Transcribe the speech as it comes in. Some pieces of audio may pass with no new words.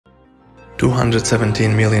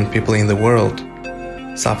217 million people in the world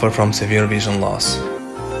suffer from severe vision loss.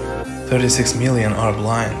 36 million are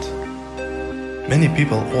blind. Many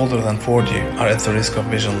people older than 40 are at the risk of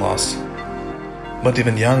vision loss. But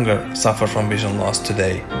even younger suffer from vision loss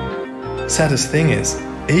today. Saddest thing is,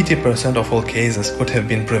 80% of all cases could have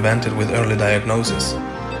been prevented with early diagnosis.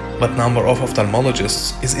 But number of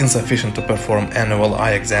ophthalmologists is insufficient to perform annual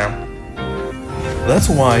eye exam. That's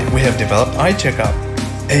why we have developed EyeCheckup,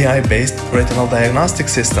 AI-based retinal diagnostic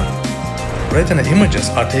system. Retina images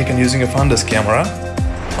are taken using a fundus camera.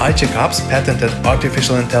 EyeCheckup's patented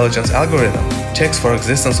artificial intelligence algorithm checks for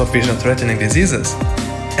existence of vision-threatening diseases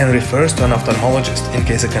and refers to an ophthalmologist in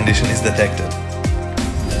case a condition is detected.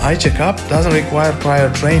 EyeCheckup doesn't require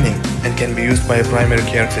prior training and can be used by a primary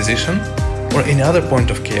care physician or any other point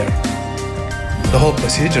of care. The whole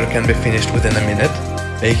procedure can be finished within a minute,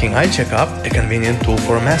 making EyeCheckup a convenient tool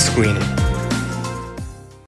for mass screening.